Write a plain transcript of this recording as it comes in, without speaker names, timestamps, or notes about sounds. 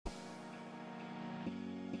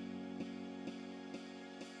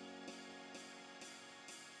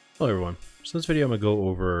Hello everyone. So in this video I'm going to go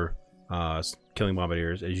over killing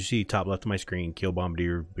Bombardiers. As you see top left of my screen, kill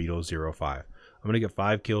Bombardier Beetle 05. I'm going to get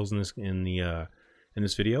 5 kills in this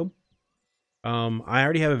video. I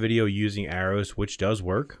already have a video using arrows, which does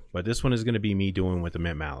work, but this one is going to be me doing with the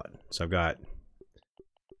mint mallet. So I've got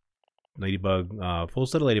ladybug, full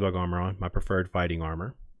set of ladybug armor on, my preferred fighting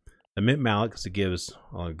armor. The mint mallet because it gives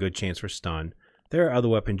a good chance for stun. There are other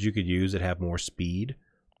weapons you could use that have more speed,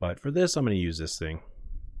 but for this I'm going to use this thing.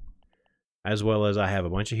 As well as I have a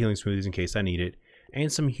bunch of healing smoothies in case I need it,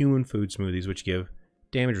 and some human food smoothies which give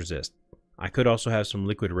damage resist. I could also have some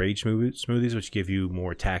liquid rage smoothies which give you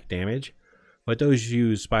more attack damage, but those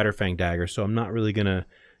use spider fang daggers, so I'm not really going to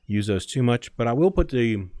use those too much, but I will put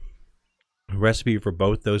the recipe for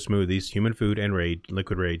both those smoothies, human food and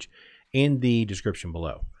liquid rage, in the description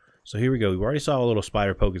below. So here we go. We already saw a little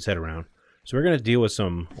spider poke its head around, so we're going to deal with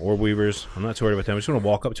some orb weavers. I'm not too worried about them. I'm just going to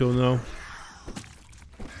walk up to them though.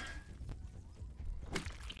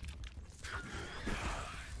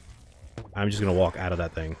 I'm just going to walk out of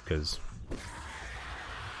that thing because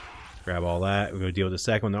grab all that. We're going to deal with the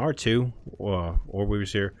second one. There are 2 orb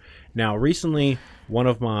weavers here. Now, recently, one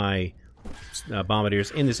of my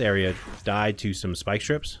bombardiers in this area died to some spike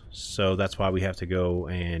strips, so that's why we have to go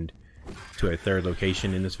and to a 3rd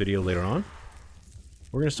location in this video later on.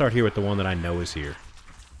 We're going to start here with the one that I know is here.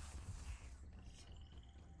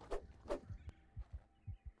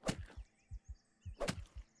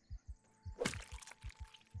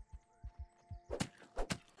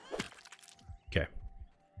 Okay.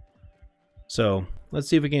 So, let's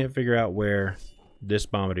see if we can figure out where this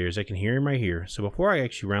bombardier is. I can hear him right here. So before I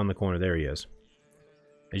actually round the corner, there he is.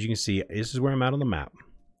 As you can see, this is where I'm at on the map.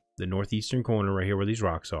 The northeastern corner right here where these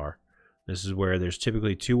rocks are. This is where there's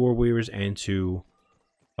typically 2 orb weavers and 2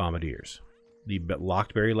 bombardiers. The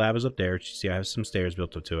locked berry lab is up there. You see I have some stairs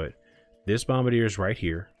built up to it. This bombardier is right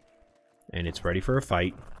here. And it's ready for a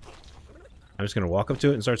fight. I'm just going to walk up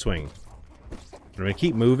to it and start swinging. I'm going to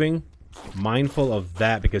keep moving, mindful of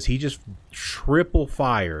that because he just triple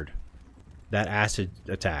fired that acid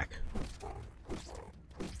attack.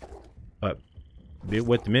 But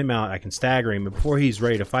with the mint mallet, I can stagger him, but before he's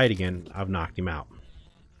ready to fight again, I've knocked him out.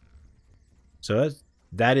 So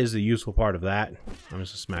that is the useful part of that. I'm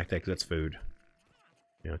just gonna smack that because that's food.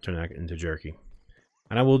 You know, turn that into jerky.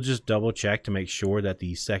 And I will just double check to make sure that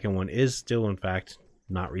the second one is still, in fact,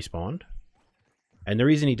 not respawned. And the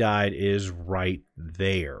reason he died is right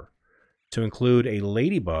there. To include a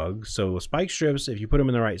ladybug, so spike strips, if you put them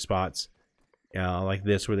in the right spots, like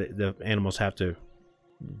this, where the animals have to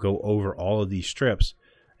go over all of these strips,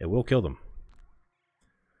 it will kill them.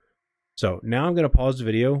 So now I'm going to pause the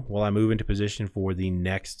video while I move into position for the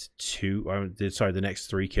next the next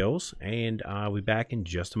 3 kills, and I'll be back in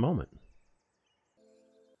just a moment.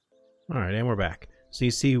 Alright, and we're back. So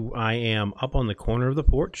you see I am up on the corner of the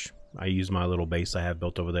porch. I use my little base I have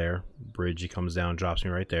built over there. Bridge, he comes down, drops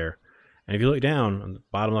me right there. And if you look down on the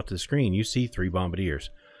bottom left of the screen, you see 3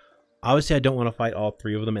 bombardiers. Obviously, I don't want to fight all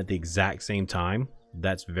 3 of them at the exact same time.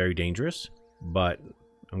 That's very dangerous. But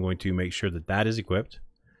I'm going to make sure that that is equipped.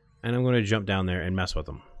 And I'm going to jump down there and mess with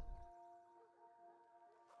them.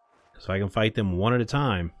 So if I can fight them one at a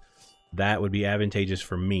time, that would be advantageous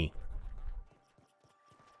for me.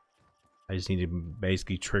 I just need to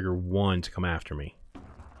basically trigger one to come after me.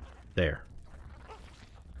 There.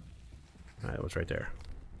 Alright, that was right there.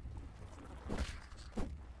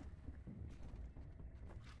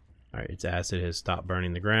 Alright, its acid has stopped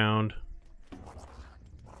burning the ground.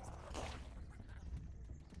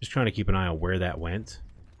 Just trying to keep an eye on where that went.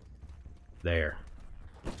 There.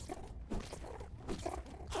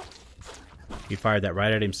 He fired that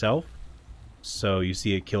right at himself. So you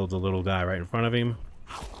see it killed the little guy right in front of him.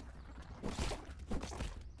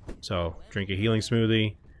 So drink a healing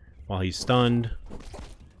smoothie while he's stunned.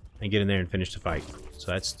 And get in there and finish the fight.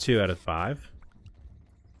 So that's 2 out of 5.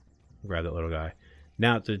 Grab that little guy.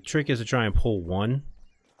 Now the trick is to try and pull one.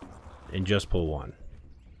 And just pull one.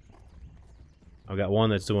 I've got one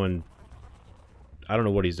that's doing... I don't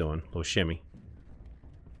know what he's doing. A little shimmy.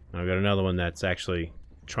 And I've got another one that's actually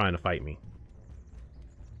trying to fight me.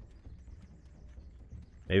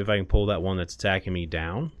 Maybe if I can pull that one that's attacking me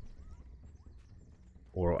down.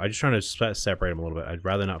 Or I'm just trying to separate them a little bit. I'd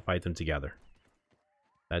rather not fight them together.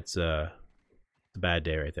 That's a bad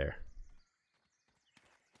day right there.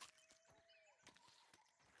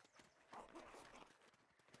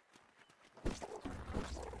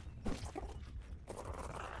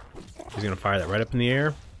 He's going to fire that right up in the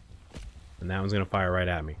air. And that one's going to fire right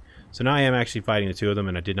at me. So now I am actually fighting the 2 of them,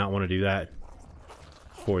 and I did not want to do that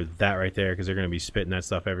for that right there, because they're going to be spitting that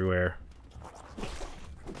stuff everywhere.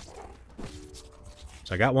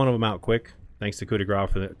 So I got one of them out quick, thanks to coup de grace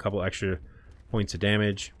for a couple extra points of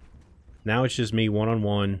damage. Now it's just me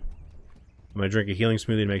one-on-one. I'm going to drink a healing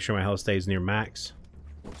smoothie to make sure my health stays near max.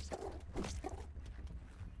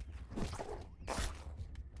 Now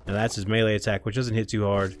that's his melee attack, which doesn't hit too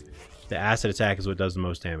hard. The acid attack is what does the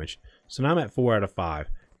most damage. So now I'm at 4 out of 5.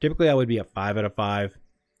 Typically I would be at 5 out of 5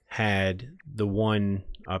 had the one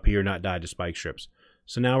up here not died to spike strips.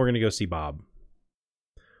 So now we're going to go see Bob.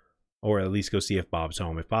 Or at least go see if Bob's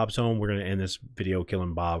home. If Bob's home, we're going to end this video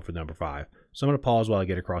killing Bob for number 5. So I'm going to pause while I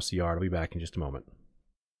get across the yard. I'll be back in just a moment.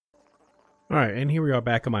 Alright, and here we are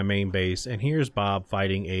back at my main base. And here's Bob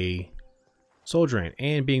fighting a soldier ant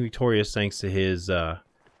and being victorious thanks to his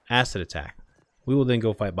acid attack. We will then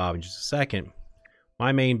go fight Bob in just a second.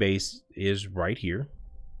 My main base is right here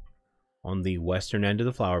on the western end of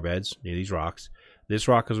the flower beds near these rocks. This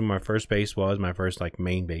rock is where my first base was, my first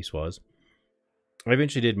main base was. I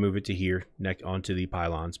eventually did move it to here, onto the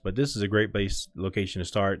pylons, but this is a great base location to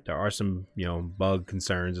start. There are some, bug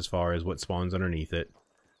concerns as far as what spawns underneath it.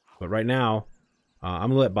 But right now, I'm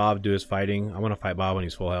going to let Bob do his fighting. I want to fight Bob when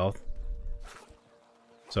he's full health.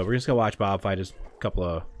 So we're just going to watch Bob fight his couple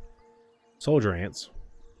of soldier ants,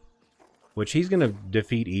 which he's going to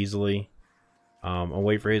defeat easily. I'll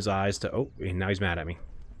wait for his eyes to... Oh, and now he's mad at me.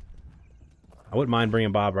 I wouldn't mind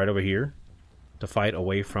bringing Bob right over here to fight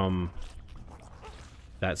away from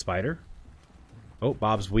that spider. Oh,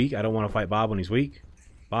 Bob's weak. I don't want to fight Bob when he's weak.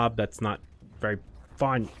 Bob, that's not very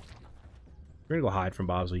fun. We're going to go hide from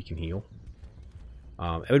Bob so he can heal.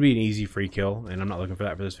 It would be an easy free kill, and I'm not looking for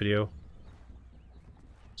that for this video.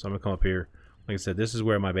 So I'm going to come up here. Like I said, this is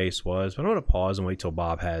where my base was. But I'm going to pause and wait till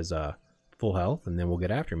Bob has full health, and then we'll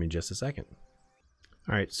get after him in just a second.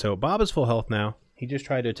 Alright, so Bob is full health now. He just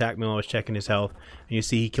tried to attack me while I was checking his health. And you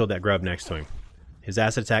see he killed that grub next to him. His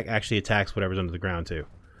acid attack actually attacks whatever's under the ground too.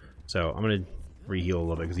 So I'm going to re-heal a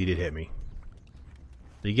little bit because he did hit me.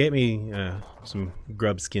 He gave me some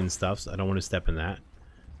grub skin stuff, so I don't want to step in that.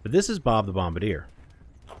 But this is Bob the Bombardier.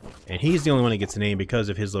 And he's the only one that gets a name because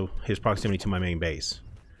of his proximity to my main base.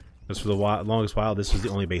 Because for the longest while, this was the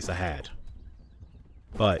only base I had.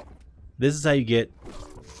 But this is how you get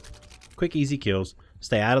quick, easy kills.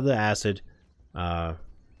 Stay out of the acid.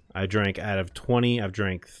 I drank out of 20. I've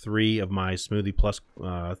drank 3 of my smoothie plus,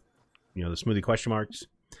 the smoothie question marks.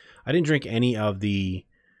 I didn't drink any of the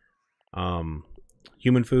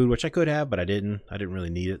human food, which I could have, but I didn't. I didn't really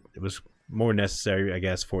need it. It was more necessary, I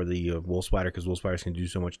guess, for the wolf spider because wolf spiders can do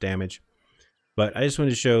so much damage. But I just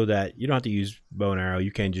wanted to show that you don't have to use bow and arrow.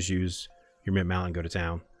 You can just use your mint mallet and go to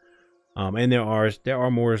town. And there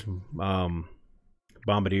are more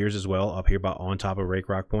Bombardiers as well up here on top of Rake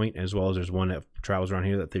Rock Point, as well as there's one that travels around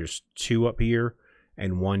here. That there's 2 up here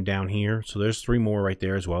and 1 down here. So there's 3 more right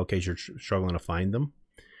there as well in case you're struggling to find them.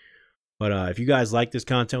 But if you guys like this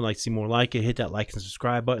content, like to see more like it, hit that like and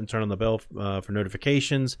subscribe button, turn on the bell for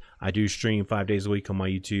notifications. I do stream 5 days a week on my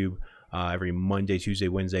YouTube every Monday, Tuesday,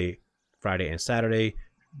 Wednesday, Friday, and Saturday,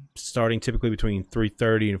 starting typically between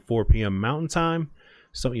 3:30 and 4 p.m. Mountain Time.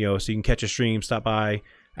 So you can catch a stream, stop by,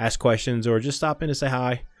 ask questions, or just stop in and say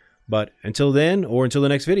hi. But until then, or until the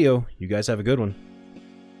next video, you guys have a good one.